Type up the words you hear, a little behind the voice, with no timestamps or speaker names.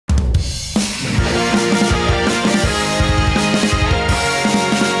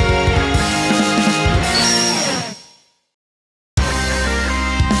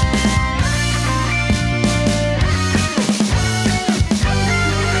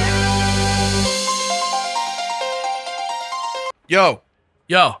Yo.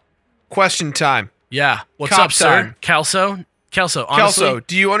 Yo. Question time. Yeah. What's Cop up, sir? time. Kelso, honestly. Kelso,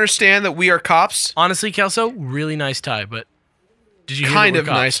 do you understand that we are cops? Honestly, Kelso, really nice tie, but did you hear Kind that of we're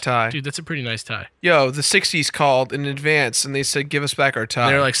cops? nice tie. Dude, that's a pretty nice tie. Yo, the 60s called in advance, and they said, give us back our tie.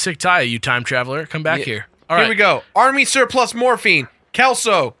 They're like, sick tie, you time traveler. Come back here. All right. Here we go. Army surplus morphine.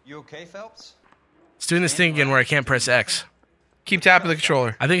 Kelso. You okay, Phelps? It's doing this thing again where I can't press X. Keep tapping the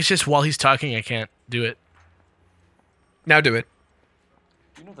controller. I think it's just while he's talking, I can't do it. Now do it.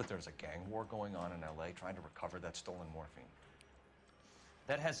 Do you know that there's a gang war going on in LA trying to recover that stolen morphine?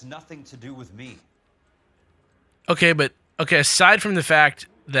 That has nothing to do with me. Okay, aside from the fact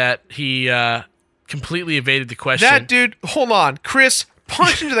that he completely evaded the question. That dude, hold on. Chris,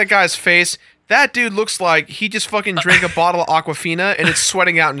 punch into that guy's face. That dude looks like he just fucking drank a bottle of Aquafina and it's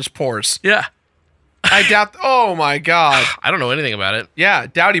sweating out in his pores. Yeah. I doubt. Oh my god. I don't know anything about it. Yeah,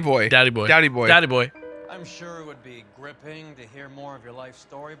 Dowdy Boy. Dowdy Boy. Dowdy Boy. Dowdy Boy. I'm sure it would be gripping to hear more of your life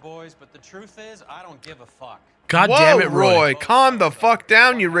story, boys, but the truth is, I don't give a fuck. God Whoa, damn it, Roy. Calm the fuck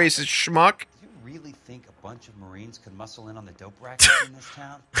down, you racist schmuck. Do you really think a bunch of Marines could muscle in on the dope rackets in this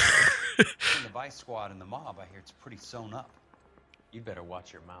town? In the Vice Squad and the mob, I hear it's pretty sewn up. You better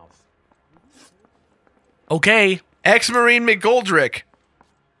watch your mouth. Okay. Ex-Marine McGoldrick.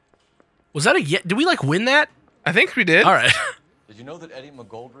 Was that a did we like win that? I think we did. All right. Did you know that Eddie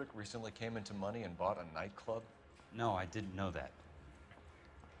McGoldrick recently came into money and bought a nightclub? No, I didn't know that.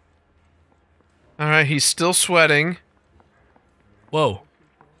 All right, he's still sweating. Whoa.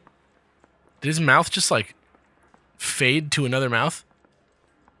 Did his mouth just like fade to another mouth?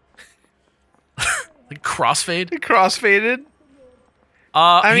 Like crossfade? He crossfaded.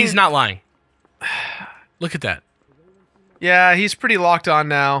 He's not lying. Look at that. Yeah, he's pretty locked on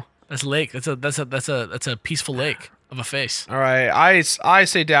now. That's a lake. That's a peaceful lake of a face. All right, I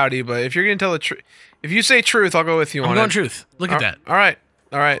say Dowdy, but if you're gonna tell the truth, if you say truth, I'll go with you on it. I'm going truth. Look at that. All right,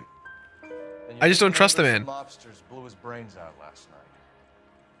 all right. And I just don't didn't know trust the that man. some mobsters blew his brains out last night.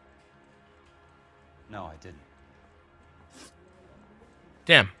 No, I didn't.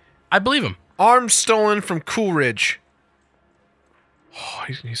 Damn. I believe him. Arms stolen from Coolidge. Oh,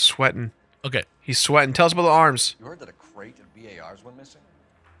 he's sweating. Okay. He's sweating. Tell us about the arms. You heard that a crate of BARs went missing?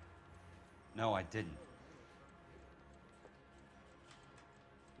 No, I didn't.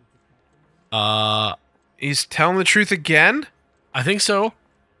 He's telling the truth again? I think so.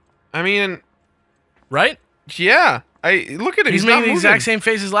 I mean, Right? yeah. Look at him. He's not making the exact moving. same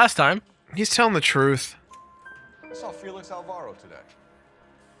face as last time. He's telling the truth. I saw Felix Alvaro today.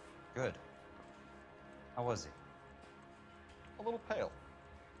 Good. How was he? A little pale.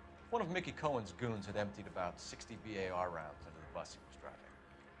 One of Mickey Cohen's goons had emptied about 60 BAR rounds into the bus he was driving.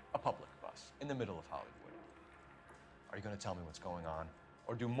 A public bus, in the middle of Hollywood. Are you going to tell me what's going on?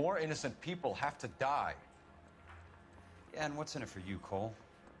 Or do more innocent people have to die? Yeah, and what's in it for you, Cole?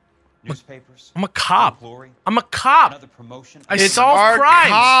 Newspapers? I'm a cop. Glory? I'm a cop. Another promotion? I It's solve our crimes.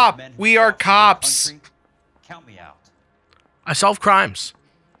 cop. Men who We are fought for their cops. country? Count me out. I solve crimes.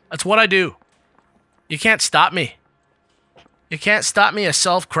 That's what I do. You can't stop me. You can't stop me. I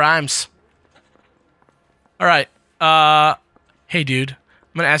solve crimes. All right. Hey, dude.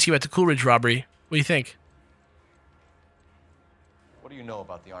 I'm going to ask you about the Coolidge robbery. What do you think? What do you know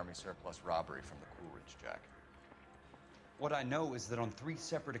about the Army surplus robbery from the Coolidge, Jack? What I know is that on 3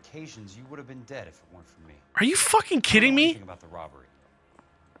 separate occasions, you would have been dead if it weren't for me. Are you fucking I don't kidding know me? anything about the robbery.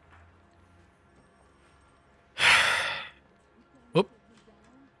 Whoop.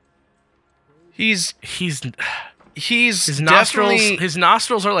 He's His definitely.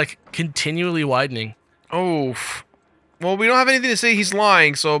 nostrils are like continually widening. Oh, well, we don't have anything to say he's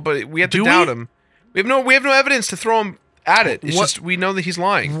lying. So, but we have to Do doubt we? him. We have no evidence to throw him at it. It's What- just we know that he's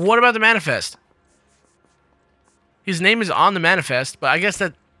lying. What about the manifest? His name is on the manifest, but I guess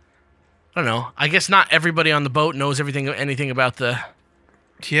that I don't know. I guess not everybody on the boat knows anything about the.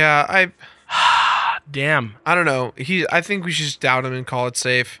 Yeah, Damn. I don't know. I think we should just doubt him and call it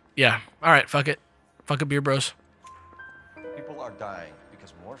safe. Yeah. All right. Fuck it. Fuck it, beer bros. People are dying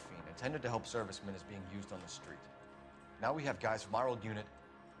because morphine intended to help servicemen is being used on the street. Now we have guys from our old unit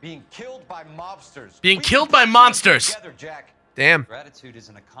being killed by mobsters. Being We killed can by put monsters. Together, Jack. Damn. Gratitude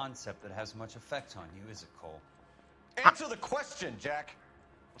isn't a concept that has much effect on you, is it, Cole? Answer the question, Jack.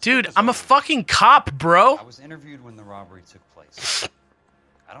 Let's Dude, get this I'm a over with. fucking cop, bro. I was interviewed when the robbery took place.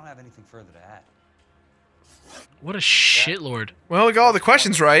 I don't have anything further to add. What a shitlord. Well, we got all the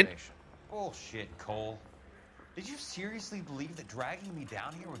questions right. Bullshit, Cole. Did you seriously believe that dragging me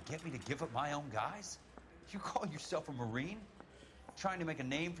down here would get me to give up my own guys? You call yourself a Marine? Trying to make a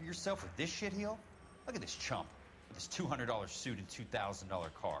name for yourself with this shitheel? Look at this chump with his $200 suit and $2,000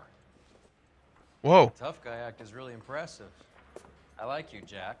 car. Whoa. Tough guy act is really impressive. I like you,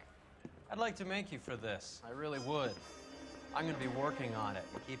 Jack. I'd like to make you for this. I really would. I'm gonna be working on it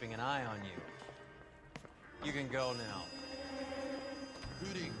and keeping an eye on you. You can go now.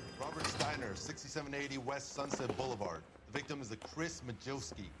 Shooting, Robert Steiner, 6780 West Sunset Boulevard. The victim is a Chris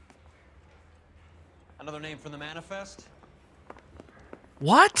Majowski. Another name from the manifest?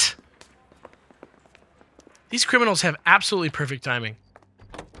 What? These criminals have absolutely perfect timing.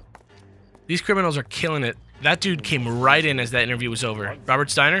 These criminals are killing it. That dude came right in as that interview was over. Robert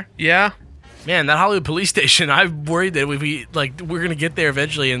Steiner? Yeah. Man, that Hollywood police station, I'm worried that we're going to get there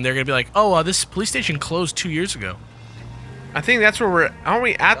eventually and they're going to be like, oh, this police station closed 2 years ago. I think that's where we're. Aren't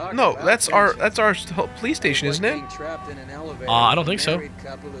we at? No, that's our police station, isn't it? I don't think so.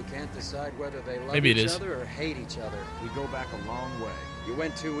 Maybe it is. Or hate each other. We go back a long way. You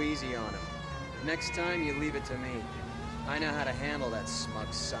went too easy on him. Next time, you leave it to me. I know how to handle that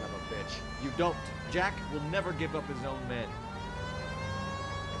smug son of a bitch. You don't. Jack will never give up his own men.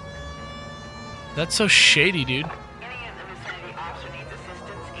 That's so shady, dude. Any in the vicinity officer needs assistance,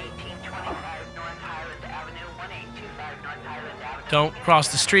 1825 North Highland Avenue, 1825 North Highland Avenue. Don't cross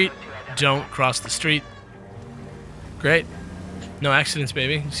the street. Don't cross the street. Great. No accidents,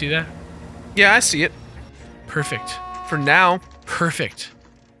 baby. You see that? Yeah, I see it. Perfect. For now. Perfect.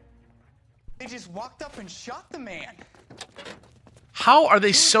 They just walked up and shot the man. How are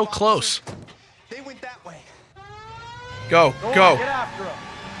they so close? They went that way. Go. Go. Get after him.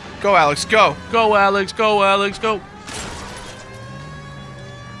 Go, Alex. Go. Go, Alex. Go, Alex. Go.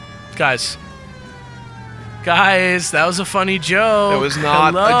 Guys. Guys, that was a funny joke. That was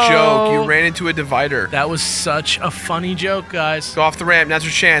not a joke. You ran into a divider. That was such a funny joke, guys. Go off the ramp. Now's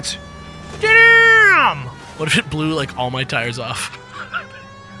your chance. Damn! What if it blew, like, all my tires off?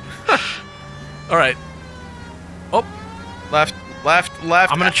 All right. Oh. Left, left,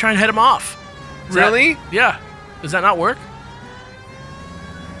 left. I'm going to try and head him off. Really? Yeah. Does that not work?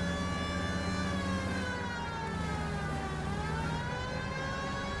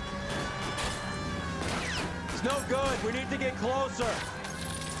 It's no good. We need to get closer.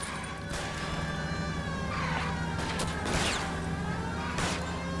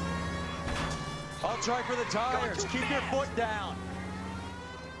 I'll try for the tires. Keep your foot down.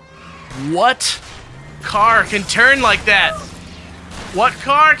 What car can turn like that? What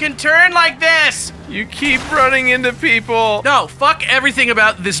car can turn like this? You keep running into people. No, fuck everything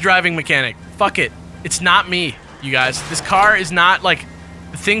about this driving mechanic. Fuck it. It's not me, you guys. This car is not, like,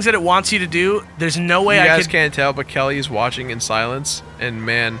 the things that it wants you to do. There's no way you I guys could... can't tell, but Kelly is watching in silence, and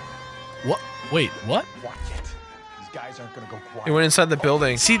man. What? Wait, what? Watch it. These guys aren't gonna go quiet. He went inside the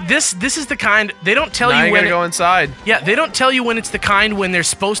building. See, this is the kind... They don't tell Now you you when... gotta go inside. Yeah, they don't tell you when it's the kind when they're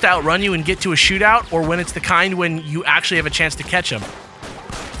supposed to outrun you and get to a shootout, or when it's the kind when you actually have a chance to catch them.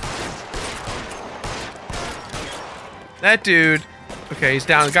 That dude. Okay, he's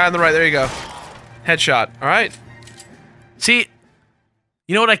down. The guy on the right. There you go. Headshot. All right. See,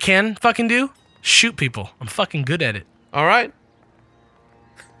 you know what I can fucking do? Shoot people. I'm fucking good at it. All right.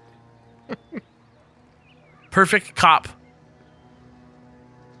 Perfect cop.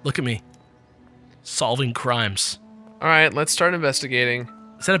 Look at me. Solving crimes. All right, let's start investigating.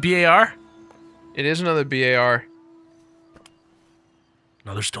 Is that a BAR? It is another BAR.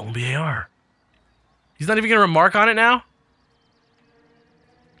 Another stolen BAR. He's not even going to remark on it now?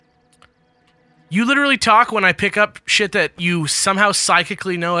 You literally talk when I pick up shit that you somehow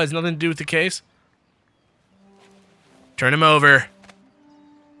psychically know has nothing to do with the case? Turn him over.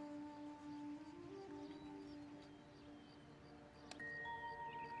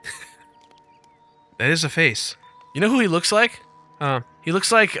 That is a face. You know who he looks like? Huh. He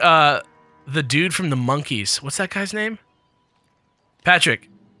looks like the dude from the Monkees. What's that guy's name? Patrick.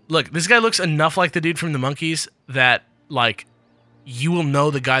 Look, this guy looks enough like the dude from the Monkees that, like, you will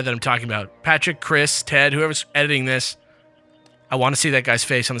know the guy that I'm talking about. Patrick, Chris, Ted, whoever's editing this. I want to see that guy's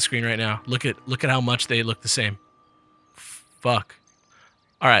face on the screen right now. Look at how much they look the same. Fuck.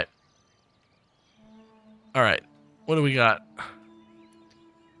 All right. All right. What do we got?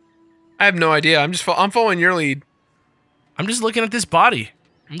 I have no idea. I'm following your lead. I'm just looking at this body.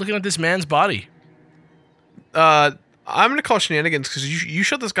 I'm looking at this man's body. I'm gonna call shenanigans because you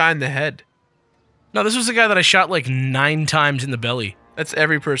shot this guy in the head. No, this was the guy that I shot like 9 times in the belly. That's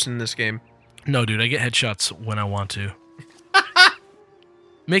every person in this game. No, dude, I get headshots when I want to.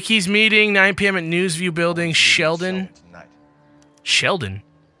 Mickey's meeting, 9 p.m. at Newsview Building, Sheldon. Sheldon?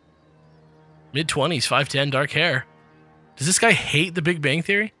 Mid-20s, 5'10", dark hair. Does this guy hate The Big Bang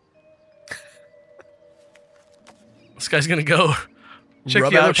Theory? This guy's gonna go check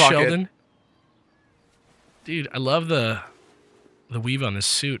rub the other out pocket. Sheldon. Dude, I love the weave on this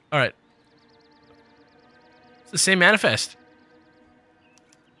suit. All right. It's the same manifest.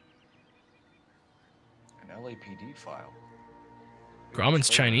 LAPD file. Grauman's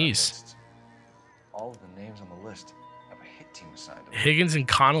Chinese. Lists. All of the names on the list have a hit team assigned to them. Higgins and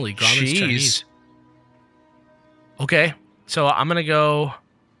Connolly. Grauman's Jeez. Chinese. Okay, so I'm gonna go.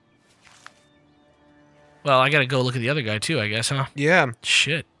 Well, I gotta go look at the other guy too, I guess, huh? Yeah.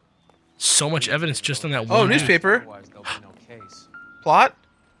 Shit. So much evidence just on that one. Oh, dude. newspaper. Otherwise, there'll be no case. Plot?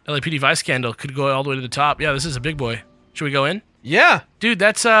 LAPD vice scandal could go all the way to the top. Yeah, this is a big boy. Should we go in? Yeah. Dude,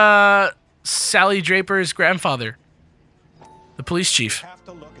 that's Sally Draper's grandfather. The police chief. Have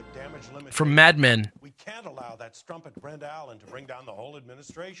to look at damage limits. From Mad Men. We can't allow that strumpet Brenda Allen to bring down the whole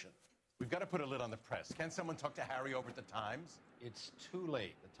administration. We've got to put a lid on the press. Can someone talk to Harry over at the Times? It's too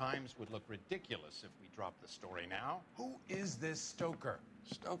late. The Times would look ridiculous if we dropped the story now. Who is this Stoker?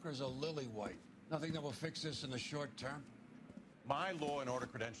 Stoker's a lily-white. Nothing that will fix this in the short term. My law and order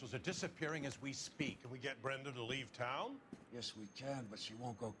credentials are disappearing as we speak. Can we get Brenda to leave town? Yes, we can, but she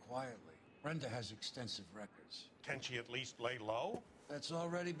won't go quietly. Brenda has extensive records. Can she at least lay low? That's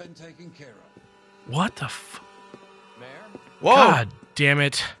already been taken care of. What the f... Mayor? Whoa. God damn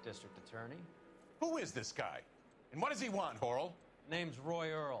it. District Attorney? Who is this guy? And what does he want, Horrell? Name's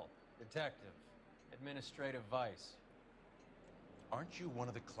Roy Earl. Detective. Administrative vice. Aren't you one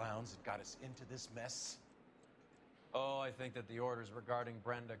of the clowns that got us into this mess? Oh, I think that the orders regarding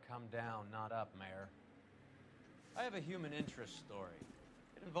Brenda come down, not up, Mayor. I have a human interest story.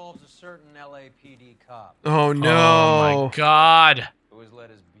 It involves a certain LAPD cop Oh, no. Oh, my God. who has let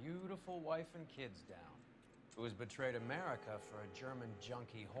his beautiful wife and kids down, who has betrayed America for a German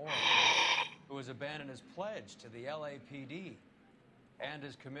junkie whore, who has abandoned his pledge to the LAPD and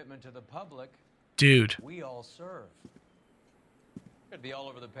his commitment to the public. Dude. We all serve. It'd be all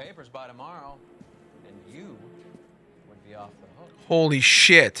over the papers by tomorrow, and you would be off the hook. Holy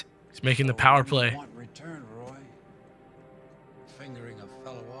shit. He's making the power play. Want return, Roy? Fingering a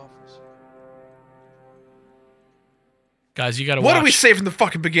fellow officer. Guys, you gotta What watch. do we say from the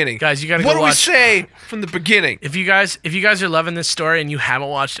fucking beginning? Guys, you gotta What go do we watch. say from the beginning? If you guys are loving this story and you haven't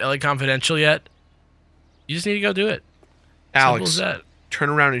watched LA Confidential yet, you just need to go do it. Alex, Simple as that. turn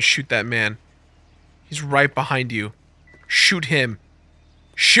around and shoot that man. He's right behind you. Shoot him.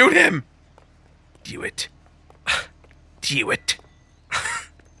 Shoot him! Do it. Do it.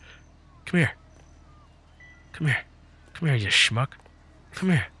 Come here. Come here. Come here, you schmuck. Come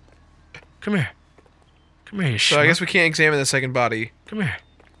here. Come here. Come here, you schmuck. So I guess we can't examine the second body. Come here.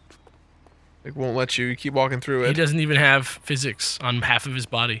 It won't let you. You keep walking through He it. doesn't even have physics on half of his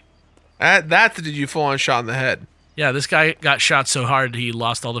body. That's the dude you full on shot in the head. Yeah, this guy got shot so hard he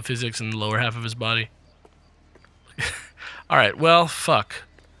lost all the physics in the lower half of his body. Alright, well, fuck.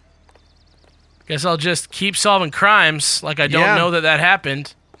 Guess I'll just keep solving crimes like I don't know that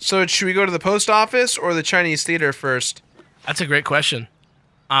happened. So should we go to the post office or the Chinese theater first? That's a great question.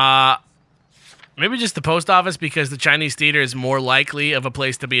 Maybe just the post office because the Chinese theater is more likely of a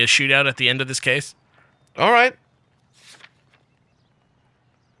place to be a shootout at the end of this case. Alright.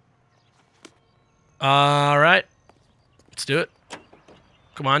 Alright. Let's do it.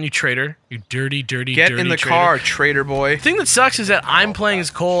 Come on, you traitor. You dirty, dirty, Get dirty in the traitor. car, traitor boy. The thing that sucks is that I'm playing as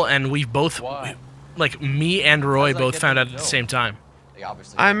Cole and we've both, like me and Roy both found out at the same time.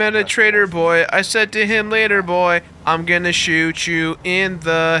 I met a traitor boy. I said to him later, boy, I'm gonna shoot you in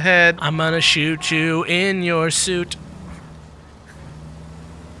the head. I'm gonna shoot you in your suit.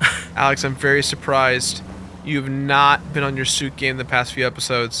 Alex, I'm very surprised you've not been on your suit game the past few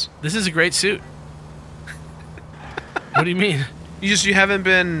episodes. This is a great suit. What do you mean? You haven't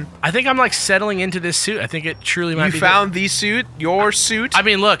been... I think I'm like settling into this suit. I think it truly might be... You found the suit? Your suit? I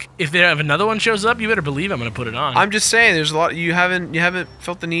mean, look, if another one shows up, you better believe I'm gonna put it on. I'm just saying, there's a lot... You haven't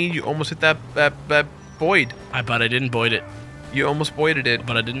felt the need. You almost hit that Boyd. But I didn't Boyd it. You almost Boyded it.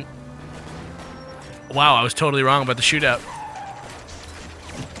 But I didn't. Wow, I was totally wrong about the shootout.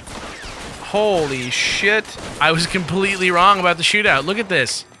 Holy shit. I was completely wrong about the shootout. Look at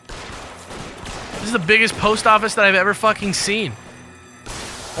this. This is the biggest post office that I've ever fucking seen.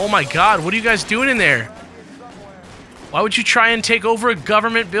 Oh my god, what are you guys doing in there? Why would you try and take over a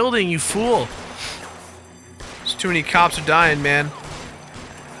government building, you fool? There's too many cops are dying, man.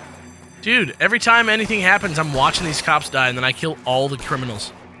 Dude, every time anything happens, I'm watching these cops die and then I kill all the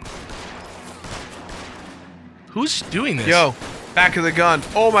criminals. Who's doing this? Yo, back of the gun.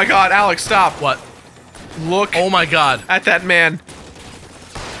 Oh my god, Alex, stop. What? Look. Oh my god. At that man.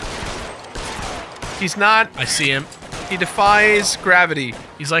 He's not... I see him. He defies gravity.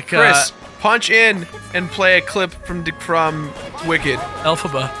 He's like... Chris, punch in and play a clip from Wicked.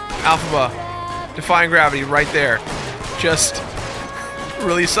 Elphaba. Defying gravity right there. Just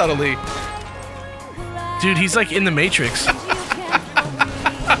really subtly. Dude, he's like in the Matrix.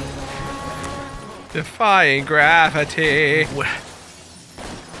 Defying gravity.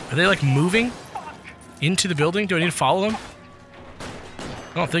 Are they like moving into the building? Do I need to follow them?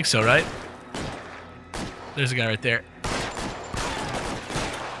 I don't think so, right? There's a guy right there.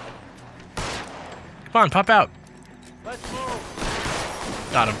 Come on, pop out. Let's move.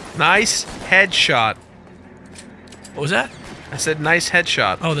 Got him. Nice headshot. What was that? I said nice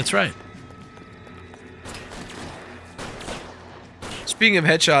headshot. Oh, that's right. Speaking of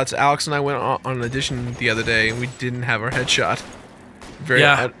headshots, Alex and I went on an audition the other day, and we didn't have our headshot. Very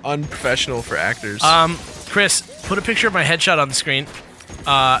unprofessional for actors. Chris, put a picture of my headshot on the screen.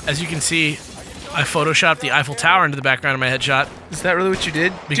 As you can see, I photoshopped the Eiffel Tower into the background of my headshot. Is that really what you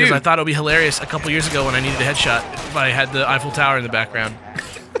did? Because Dude. I thought it would be hilarious a couple years ago when I needed a headshot if I had the Eiffel Tower in the background.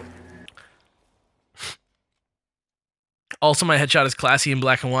 Also, my headshot is classy in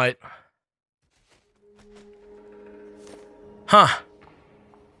black and white. Huh.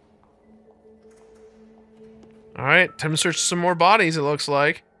 Alright, time to search some more bodies, it looks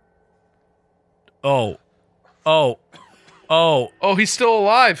like. Oh. Oh. Oh. Oh, he's still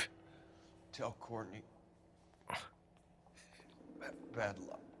alive. Tell Courtney. Bad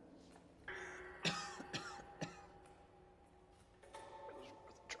luck.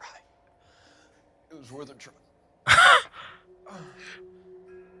 It was worth a try.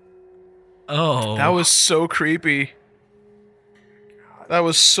 Oh. That was so creepy. That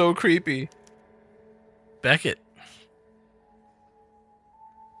was so creepy. Beckett.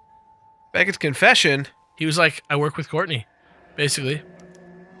 Beckett's confession. He was like, I work with Courtney, basically.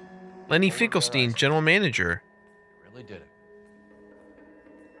 Lenny Finkelstein, general manager. Really did it.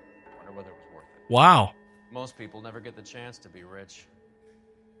 Wonder whether it was worth it. Wow. Most people never get the chance to be rich.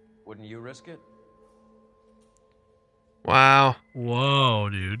 Wouldn't you risk it? Wow. Whoa,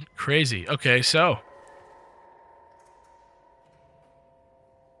 dude. Crazy. Okay, so.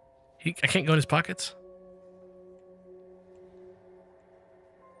 I can't go in his pockets?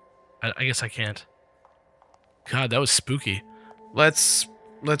 I guess I can't. God, that was spooky. Let's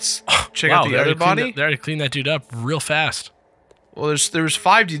check out the other body. They already cleaned that dude up real fast. Well, there was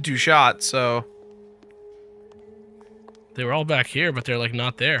 5 to 2 shots, so they were all back here, but they're like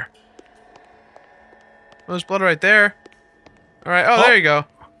not there. Well, there's blood right there. All right. Oh, there you go.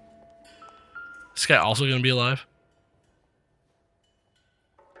 This guy also gonna be alive?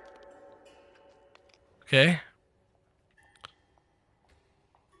 Okay.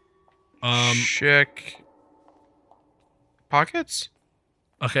 Check pockets.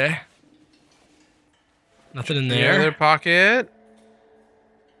 Okay. Nothing in The there. other pocket.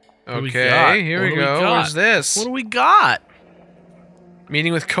 Okay, here we go. What's this? What do we got?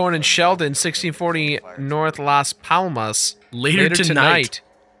 Meeting with Cohen and Sheldon, 1640 North Las Palmas. Later tonight.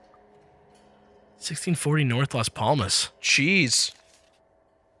 1640 North Las Palmas. Jeez.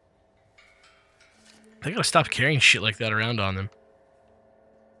 They gotta stop carrying shit like that around on them.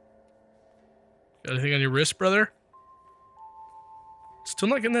 Got anything on your wrist, brother? Still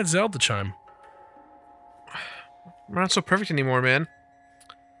not getting that Zelda chime. We're not so perfect anymore, man.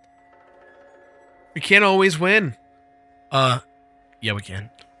 We can't always win. Yeah, we can.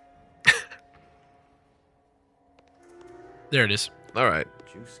 There it is. All right.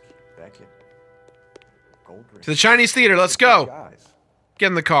 Beckett. To the Chinese theater, let's go. Get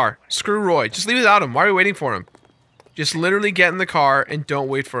in the car. Screw Roy. Just leave it without him. Why are we waiting for him? Just literally get in the car and don't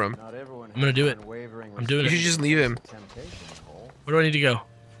wait for him. I'm gonna do it. I'm doing it. You should just leave him. Where do I need to go?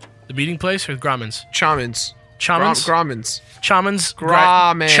 The meeting place or Grauman's? Chaman's. Chaman's? Grauman's. Chaman's?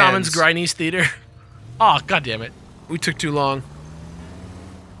 Grauman's. Chaman's Griney's Theater. Oh, god damn it. We took too long.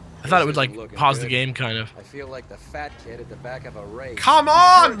 I thought it would, like, pause the game, kind of. I feel like the fat kid at the back of a race. Come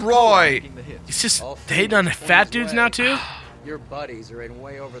on, Roy! It's just hating on fat dudes now, too? Your buddies are in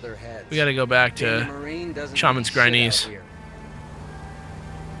way over their heads. We gotta go back to Chaman's Griney's.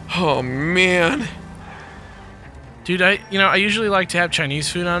 Oh, man. Dude, I usually like to have Chinese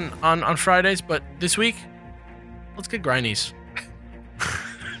food on Fridays, but this week, let's get Griney's.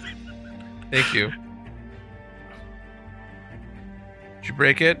 Thank you. Did you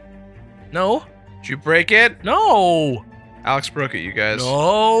break it? No. Did you break it? No. Alex broke it, you guys.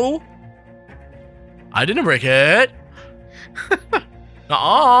 No. I didn't break it.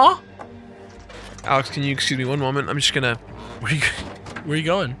 Nuh-uh. Alex, can you excuse me one moment? I'm just gonna... Where are you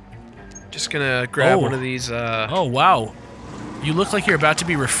going? Just gonna grab one of these, Oh, wow. You look like you're about to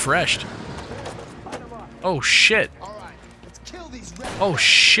be refreshed. Oh, shit. Oh,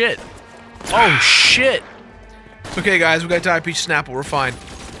 shit. Oh, shit. It's okay, guys. We got Diet Peach Snapple. We're fine.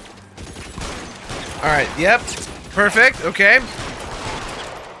 Alright, yep. Perfect. Okay.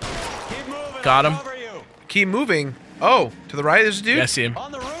 Got him. Keep moving. Oh, to the right, there's a dude? Yeah, I see him.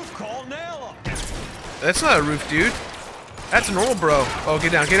 On the roof, Cole, nail him. That's not a roof, dude. That's a normal bro. Oh,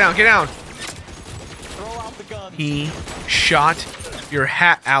 get down, get down, get down. He shot your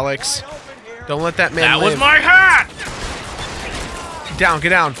hat, Alex. Don't let that man live. That was my hat! Get down, get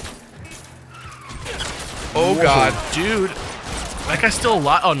down. Oh, Whoa, God. Dude. That guy's still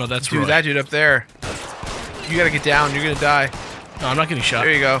alive. Oh, no, that's Dude, Roy. that dude up there. You gotta get down. You're gonna die. No, I'm not getting shot.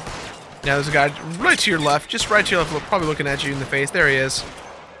 There you go. Now there's a guy right to your left. Just right to your left. Probably looking at you in the face. There he is.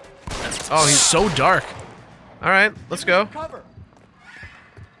 Oh, he's so dark. All right, let's go.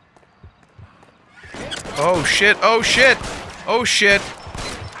 Oh, shit. Oh, shit. Oh, shit.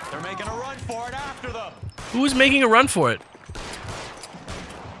 They're making a run for it after them. Who is making a run for it?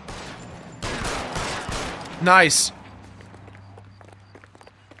 Nice.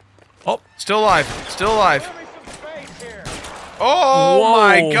 Oh, still alive. Still alive. Oh, whoa.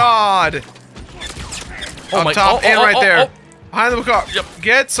 my God. Oh, Up my, top and right there. oh. Behind the car. Yep.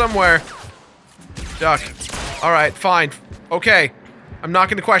 Get somewhere. Duck. All right, fine. Okay. I'm not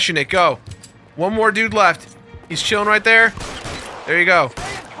going to question it. Go. One more dude left. He's chilling right there. There you go.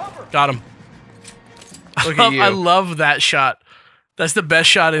 Got him. Look at you. I love that shot. That's the best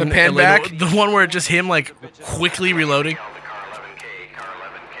shot in the pan back. The one where it's just him like quickly reloading. Car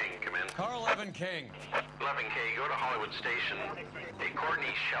 11 King. 11K, go to Hollywood Station. Hey, Courtney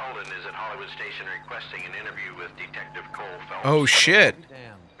Sheldon is at Hollywood Station requesting an interview with Detective Cole Phelps. Oh, shit.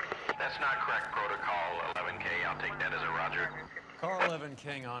 Damn. That's not correct protocol, 11K. I'll take that as a roger. Car 11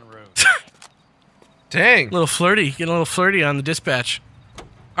 King en route. Dang. A little flirty. Getting a little flirty on the dispatch.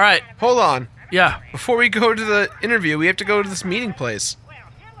 All right. Hold on. Yeah. Before we go to the interview, we have to go to this meeting place.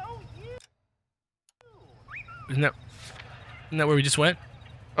 Isn't that where we just went?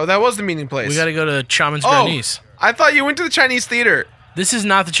 Oh, that was the meeting place. We got to go to Chaman's Granese. I thought you went to the Chinese theater. This is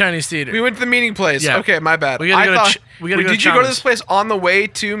not the Chinese theater. We went to the meeting place. Yeah. Okay, my bad. We gotta go to Did you go to this place on the way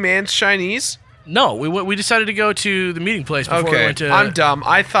to Man's Chinese? No, we decided to go to the meeting place before we went to. I'm dumb.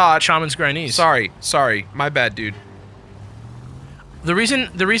 I thought Chaman's Granese. Sorry, my bad, dude. The reason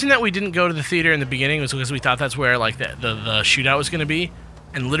that we didn't go to the theater in the beginning was because we thought that's where like the shootout was going to be,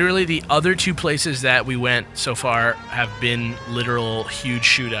 and literally the other two places that we went so far have been literal huge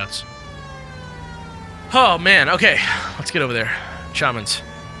shootouts. Oh man, okay, let's get over there, Chaman's.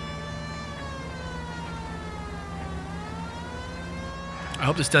 I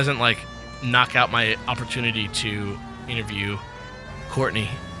hope this doesn't like knock out my opportunity to interview Courtney.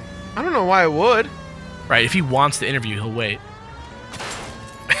 I don't know why I would. Right, if he wants the interview, he'll wait.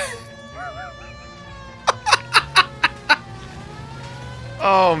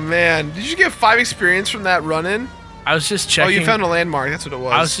 Oh man, did you get 5 experience from that run-in? I was just checking. Oh, you found a landmark. That's what it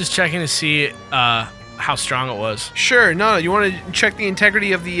was. I was just checking to see how strong it was. Sure. No, you want to check the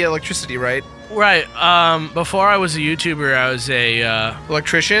integrity of the electricity, right? Right. Before I was a YouTuber, I was a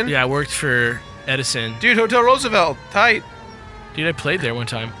electrician. Yeah, I worked for Edison. Dude, Hotel Roosevelt, tight. Dude, I played there one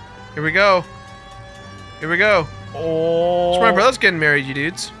time. Here we go. Here we go. Oh. So my brother's getting married, you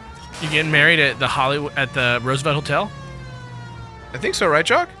dudes. You getting married at the Roosevelt Hotel? I think so, right,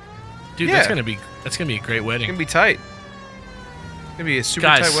 Chuck? Dude, yeah. that's gonna be a great wedding. It's gonna be tight. It's gonna be a super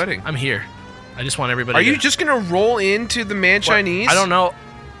Guys, tight wedding. I'm here. I just want everybody. Are you just gonna roll into the Man Chinese? I don't know.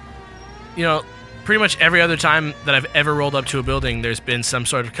 You know, pretty much every other time that I've ever rolled up to a building, there's been some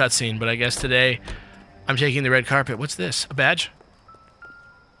sort of cutscene. But I guess today, I'm taking the red carpet. What's this? A badge?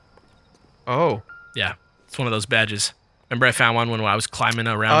 Oh. Yeah, it's one of those badges. Remember, I found one when I was climbing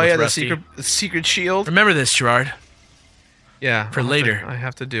around. Oh with yeah, Rusty? the secret shield. Remember this, Jirard? Yeah. For later. I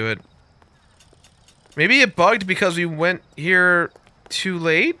have to do it. Maybe it bugged because we went here too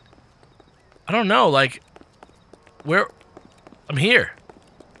late? I don't know, like, where... I'm here.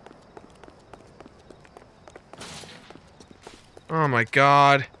 Oh my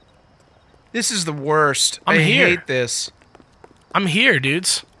god. This is the worst. I hate this. I'm here,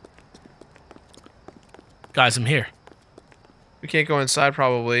 dudes. Guys, I'm here. We can't go inside,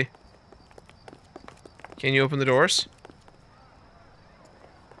 probably. Can you open the doors?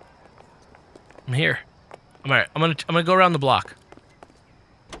 I'm here. I'm alright. I'm gonna go around the block.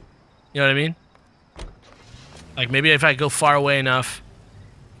 You know what I mean? Like maybe if I go far away enough,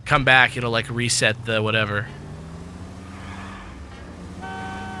 come back, it'll like reset the whatever.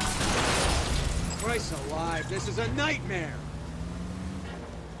 Christ alive! This is a nightmare.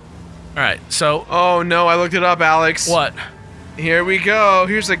 All right. So. Oh no! I looked it up, Alex. What? Here we go.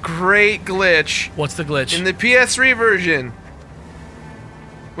 Here's a great glitch. What's the glitch? In the PS3 version.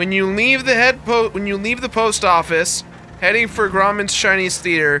 When you leave the post office, heading for Grauman's Chinese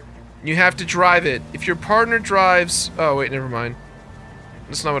Theater, you have to drive it. If your partner drives... Oh, wait, never mind.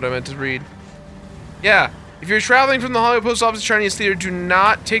 That's not what I meant to read. Yeah, if you're traveling from the Hollywood Post Office to Chinese Theater, do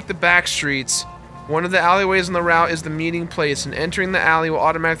not take the back streets. One of the alleyways on the route is the meeting place, and entering the alley will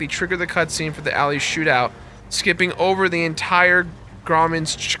automatically trigger the cutscene for the alley shootout, skipping over the entire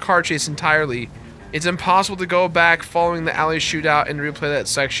Grauman's car chase entirely. It's impossible to go back following the alley shootout and replay that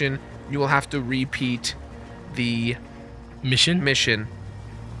section. You will have to repeat the mission.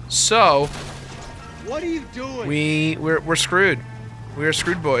 So, what are you doing? We're screwed. We're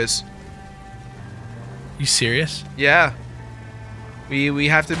screwed, boys. You serious? Yeah. We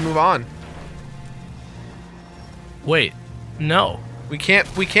have to move on. Wait, no. We can't.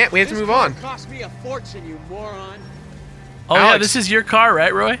 We have to move on. This cost me a fortune, you moron. Oh Alex. yeah, this is your car,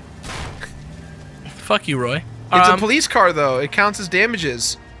 right, Roy? Fuck you, Roy. It's a police car, though. It counts as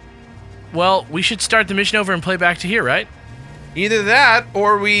damages. Well, we should start the mission over and play back to here, right? Either that,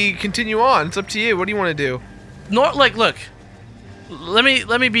 or we continue on. It's up to you. What do you want to do? No, like, look. Let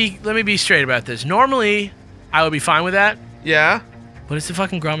me be straight about this. Normally, I would be fine with that. Yeah. But it's the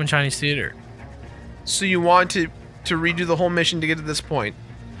fucking Grauman Chinese Theater. So you want to redo the whole mission to get to this point?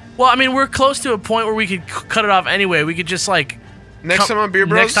 Well, I mean, we're close to a point where we could cut it off anyway. We could just like next time on Beard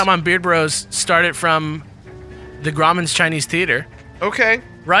Bros. Next time on Beard Bros, start it from the Grauman's Chinese Theater. Okay.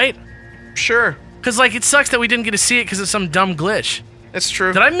 Right? Sure. Because like it sucks that we didn't get to see it because of some dumb glitch. That's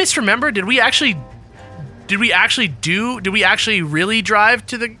true. Did I misremember? Did we actually really drive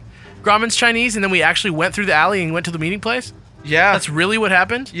to the Grauman's Chinese and then we actually went through the alley and went to the meeting place? Yeah. That's really what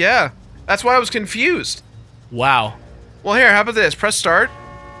happened? Yeah. That's why I was confused. Wow. Well, here, how about this? Press start.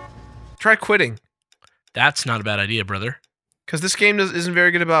 Try quitting. That's not a bad idea, brother. Because this game isn't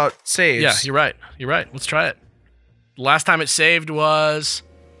very good about saves. Yeah, you're right. You're right. Let's try it. The last time it saved was...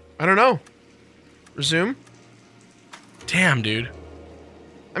 I don't know. Resume? Damn, dude.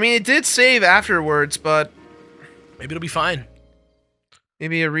 I mean, it did save afterwards, but... Maybe it'll be fine.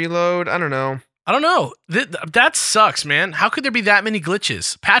 Maybe a reload? I don't know. I don't know. That sucks, man. How could there be that many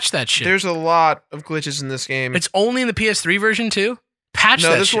glitches? Patch that shit. There's a lot of glitches in this game. It's only in the PS3 version, too? Patch that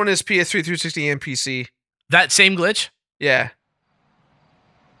shit. No, this one is PS3, 360, and PC. That same glitch? Yeah.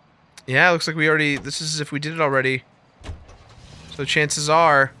 Yeah, it looks like we already... This is if we did it already. So chances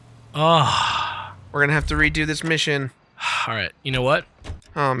are... Oh. We're going to have to redo this mission. Alright, you know what?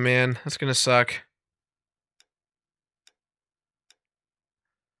 Oh, man. That's going to suck.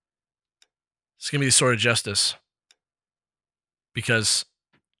 It's going to be the sword of justice. Because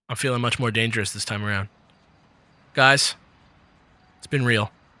I'm feeling much more dangerous this time around. Guys, it's been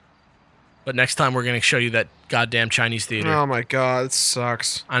real. But next time we're going to show you that goddamn Chinese theater. Oh my god, it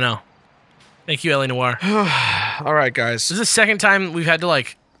sucks. I know. Thank you, LA Noire. Alright, guys. This is the second time we've had to,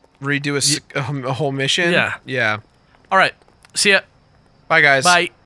 like... redo a whole mission? Yeah. Yeah. Alright. See ya. Bye, guys. Bye.